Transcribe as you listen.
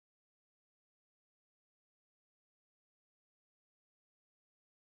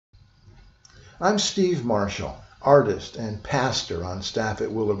I'm Steve Marshall, artist and pastor on staff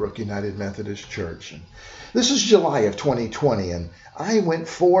at Willowbrook United Methodist Church. And this is July of 2020, and I went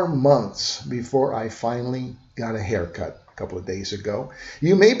 4 months before I finally got a haircut a couple of days ago.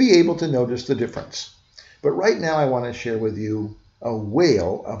 You may be able to notice the difference, but right now I want to share with you a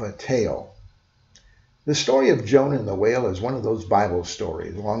whale of a tale. The story of Jonah and the whale is one of those Bible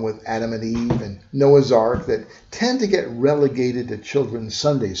stories, along with Adam and Eve and Noah's Ark, that tend to get relegated to children's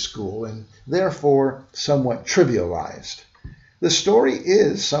Sunday school and therefore somewhat trivialized. The story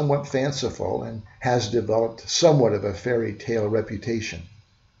is somewhat fanciful and has developed somewhat of a fairy tale reputation.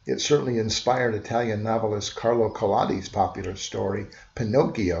 It certainly inspired Italian novelist Carlo Collodi's popular story,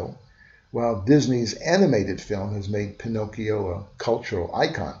 Pinocchio, while Disney's animated film has made Pinocchio a cultural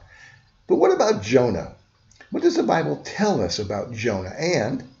icon. But what about Jonah? What does the Bible tell us about Jonah?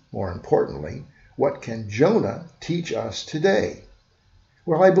 And, more importantly, what can Jonah teach us today?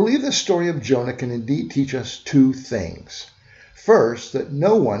 Well, I believe the story of Jonah can indeed teach us two things. First, that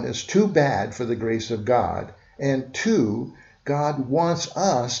no one is too bad for the grace of God. And two, God wants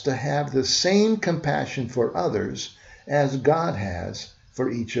us to have the same compassion for others as God has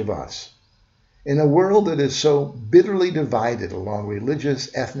for each of us. In a world that is so bitterly divided along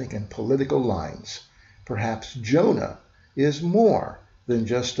religious, ethnic, and political lines, perhaps Jonah is more than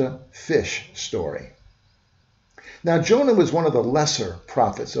just a fish story. Now, Jonah was one of the lesser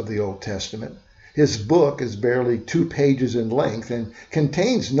prophets of the Old Testament. His book is barely 2 pages in length and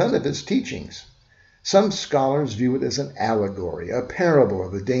contains none of his teachings. Some scholars view it as an allegory, a parable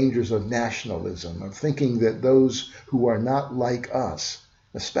of the dangers of nationalism, of thinking that those who are not like us,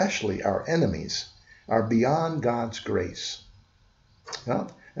 especially our enemies, are beyond God's grace. Well,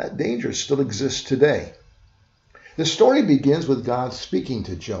 that danger still exists today. The story begins with God speaking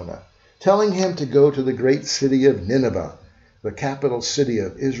to Jonah, telling him to go to the great city of Nineveh, the capital city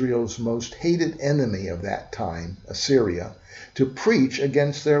of Israel's most hated enemy of that time, Assyria, to preach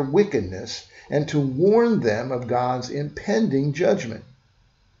against their wickedness and to warn them of God's impending judgment.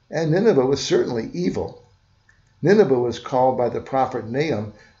 And Nineveh was certainly evil. Nineveh was called by the prophet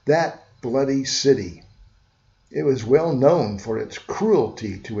Nahum that bloody city. It was well known for its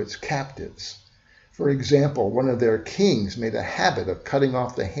cruelty to its captives. For example, one of their kings made a habit of cutting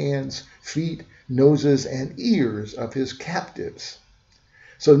off the hands, feet, noses, and ears of his captives.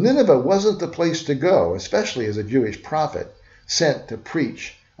 So Nineveh wasn't the place to go, especially as a Jewish prophet sent to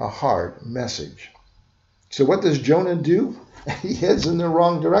preach a hard message. So what does Jonah do? He heads in the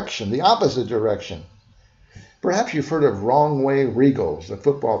wrong direction, the opposite direction. Perhaps you've heard of Wrong-Way Regals, the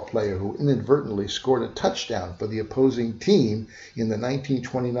football player who inadvertently scored a touchdown for the opposing team in the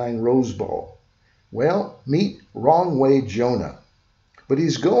 1929 Rose Bowl. Well, meet Wrong-Way Jonah. But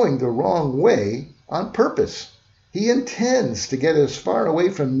he's going the wrong way on purpose. He intends to get as far away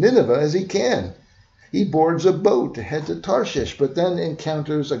from Nineveh as he can. He boards a boat to head to Tarshish, but then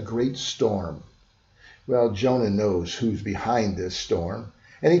encounters a great storm. Well, Jonah knows who's behind this storm,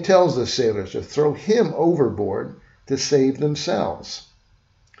 and he tells the sailors to throw him overboard to save themselves.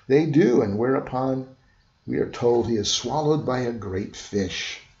 They do, and whereupon we are told he is swallowed by a great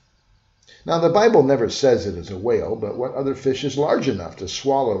fish. Now, the Bible never says it is a whale, but what other fish is large enough to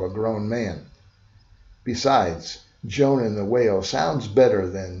swallow a grown man? Besides, Jonah and the whale sounds better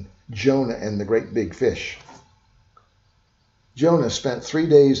than Jonah and the great big fish. Jonah spent 3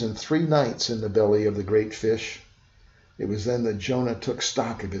 days and 3 nights in the belly of the great fish. It was then that Jonah took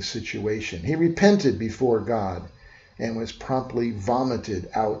stock of his situation. He repented before God and was promptly vomited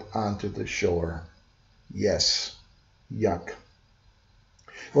out onto the shore. Yes, yuck.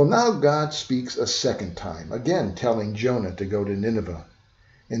 Well, now God speaks a second time, again telling Jonah to go to Nineveh.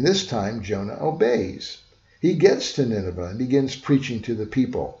 And this time Jonah obeys. He gets to Nineveh and begins preaching to the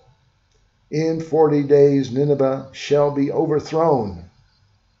people. In 40 days Nineveh shall be overthrown.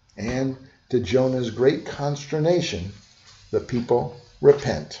 And to Jonah's great consternation, the people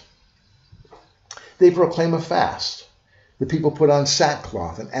repent. They proclaim a fast. The people put on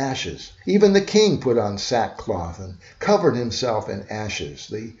sackcloth and ashes. Even the king put on sackcloth and covered himself in ashes,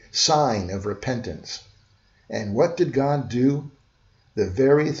 the sign of repentance. And what did God do? The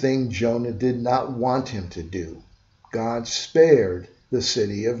very thing Jonah did not want him to do. God spared the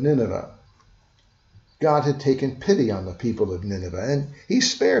city of Nineveh. God had taken pity on the people of Nineveh, and he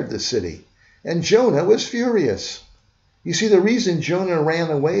spared the city. And Jonah was furious. You see, the reason Jonah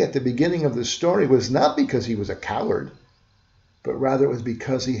ran away at the beginning of the story was not because he was a coward, but rather it was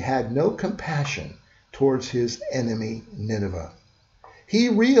because he had no compassion towards his enemy Nineveh. He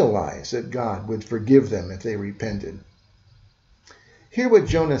realized that God would forgive them if they repented. Hear what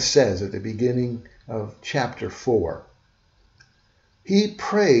Jonah says at the beginning of chapter 4. He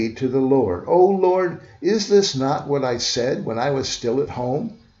prayed to the Lord, "O Lord, is this not what I said when I was still at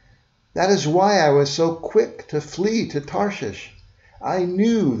home? That is why I was so quick to flee to Tarshish. I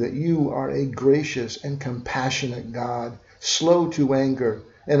knew that you are a gracious and compassionate God, slow to anger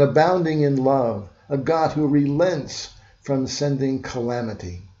and abounding in love, a God who relents from sending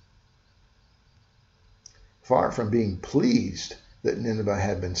calamity." Far from being pleased that Nineveh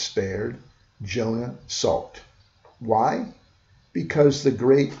had been spared, Jonah sulked. Why? Because the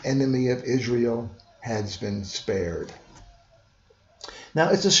great enemy of Israel has been spared. Now,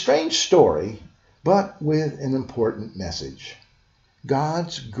 it's a strange story, but with an important message.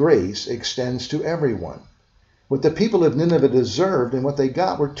 God's grace extends to everyone. What the people of Nineveh deserved and what they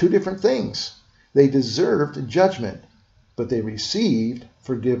got were two different things. They deserved judgment, but they received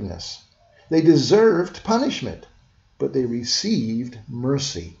forgiveness. They deserved punishment, but they received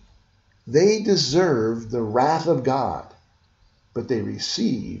mercy. They deserved the wrath of God, but they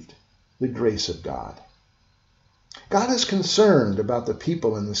received the grace of God. God is concerned about the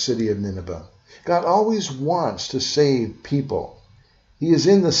people in the city of Nineveh. God always wants to save people. He is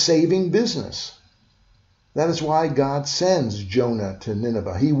in the saving business. That is why God sends Jonah to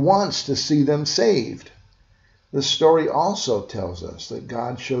Nineveh. He wants to see them saved. The story also tells us that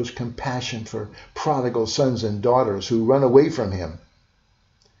God shows compassion for prodigal sons and daughters who run away from him.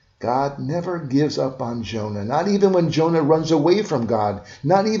 God never gives up on Jonah, not even when Jonah runs away from God,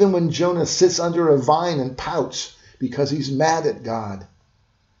 not even when Jonah sits under a vine and pouts because he's mad at God.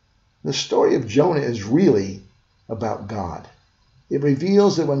 The story of Jonah is really about God. It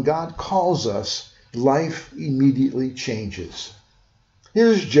reveals that when God calls us, life immediately changes.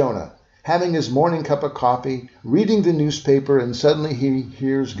 Here's Jonah, having his morning cup of coffee, reading the newspaper, and suddenly he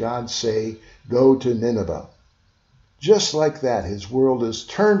hears God say, "Go to Nineveh." Just like that, his world is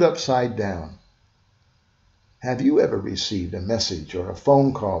turned upside down. Have you ever received a message or a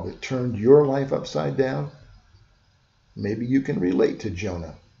phone call that turned your life upside down? Maybe you can relate to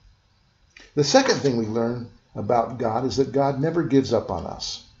Jonah. The second thing we learn about God is that God never gives up on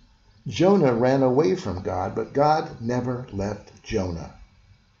us. Jonah ran away from God, but God never left Jonah.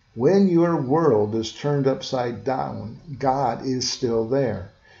 When your world is turned upside down, God is still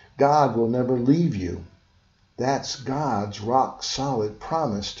there. God will never leave you. That's God's rock-solid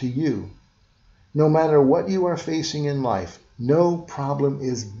promise to you. No matter what you are facing in life, no problem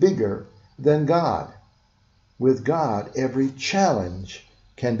is bigger than God. With God, every challenge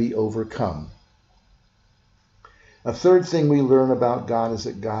can be overcome. A third thing we learn about God is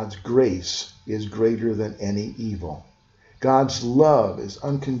that God's grace is greater than any evil. God's love is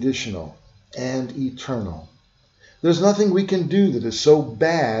unconditional and eternal. There's nothing we can do that is so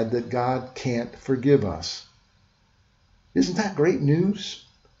bad that God can't forgive us. Isn't that great news?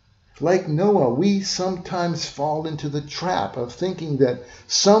 Like Noah, we sometimes fall into the trap of thinking that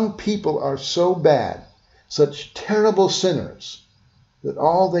some people are so bad, such terrible sinners, that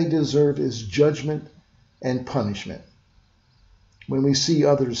all they deserve is judgment and punishment. When we see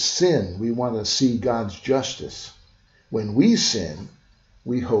others sin, we want to see God's justice. When we sin,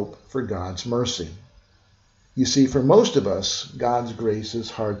 we hope for God's mercy. You see, for most of us, God's grace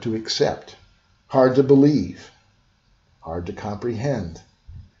is hard to accept, hard to believe, hard to comprehend.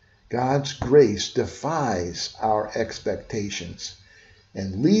 God's grace defies our expectations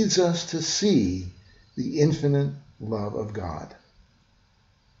and leads us to see the infinite love of God.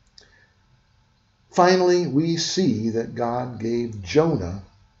 Finally, we see that God gave Jonah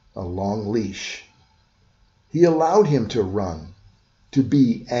a long leash. He allowed him to run, to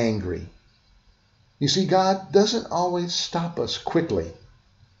be angry. You see, God doesn't always stop us quickly.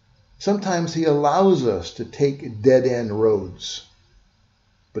 Sometimes he allows us to take dead-end roads,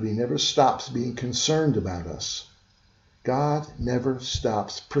 but he never stops being concerned about us. God never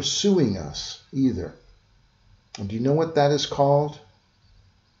stops pursuing us either. And do you know what that is called?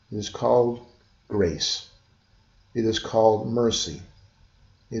 It is called grace. It is called mercy.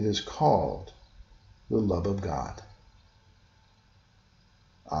 It is called the love of God.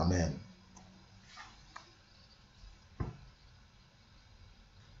 Amen.